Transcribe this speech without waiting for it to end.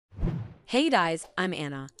Hey guys, I'm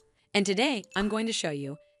Anna, and today I'm going to show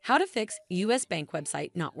you how to fix US Bank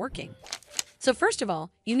website not working. So first of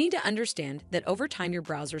all, you need to understand that over time your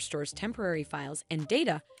browser stores temporary files and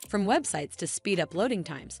data from websites to speed up loading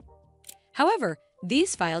times. However,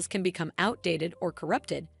 these files can become outdated or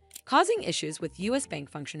corrupted, causing issues with US Bank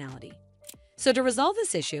functionality. So to resolve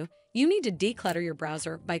this issue, you need to declutter your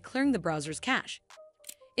browser by clearing the browser's cache.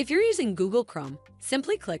 If you're using Google Chrome,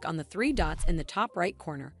 simply click on the three dots in the top right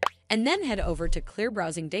corner and then head over to Clear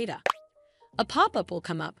Browsing Data. A pop-up will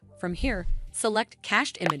come up. From here, select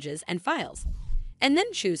Cached Images and Files, and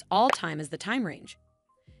then choose All Time as the time range.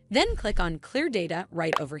 Then click on Clear Data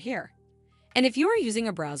right over here. And if you are using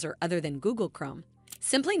a browser other than Google Chrome,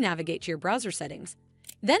 simply navigate to your browser settings,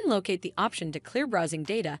 then locate the option to Clear Browsing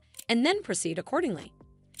Data, and then proceed accordingly.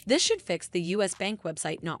 This should fix the US Bank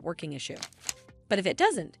website not working issue. But if it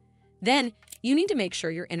doesn't, then you need to make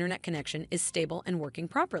sure your internet connection is stable and working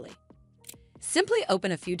properly. Simply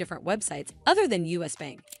open a few different websites other than US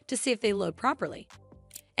Bank to see if they load properly.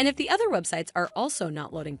 And if the other websites are also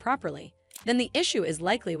not loading properly, then the issue is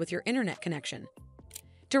likely with your internet connection.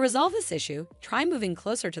 To resolve this issue, try moving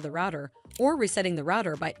closer to the router or resetting the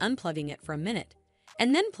router by unplugging it for a minute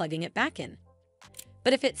and then plugging it back in.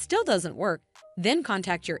 But if it still doesn't work, then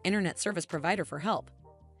contact your internet service provider for help.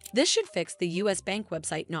 This should fix the US Bank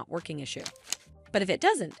website not working issue. But if it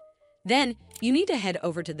doesn't, then you need to head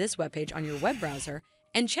over to this webpage on your web browser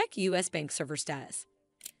and check US Bank server status.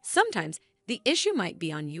 Sometimes the issue might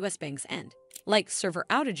be on US Bank's end, like server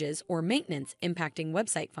outages or maintenance impacting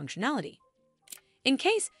website functionality. In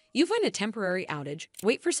case you find a temporary outage,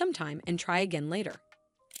 wait for some time and try again later.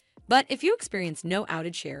 But if you experience no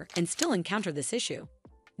outage here and still encounter this issue,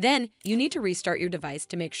 then you need to restart your device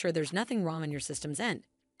to make sure there's nothing wrong on your system's end.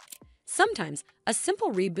 Sometimes a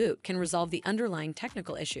simple reboot can resolve the underlying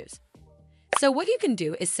technical issues. So what you can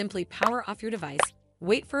do is simply power off your device,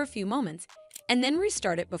 wait for a few moments, and then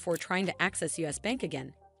restart it before trying to access US Bank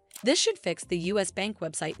again. This should fix the US Bank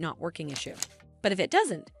website not working issue. But if it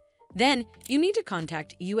doesn't, then you need to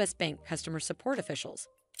contact US Bank customer support officials.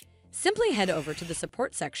 Simply head over to the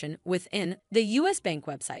support section within the US Bank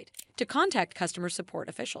website to contact customer support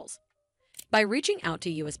officials. By reaching out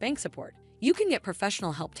to US Bank support, you can get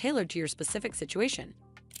professional help tailored to your specific situation.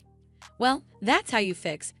 Well, that's how you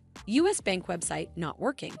fix US Bank website not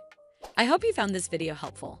working. I hope you found this video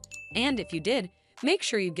helpful. And if you did, make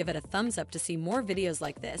sure you give it a thumbs up to see more videos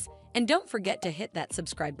like this, and don't forget to hit that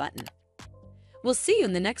subscribe button. We'll see you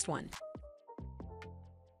in the next one.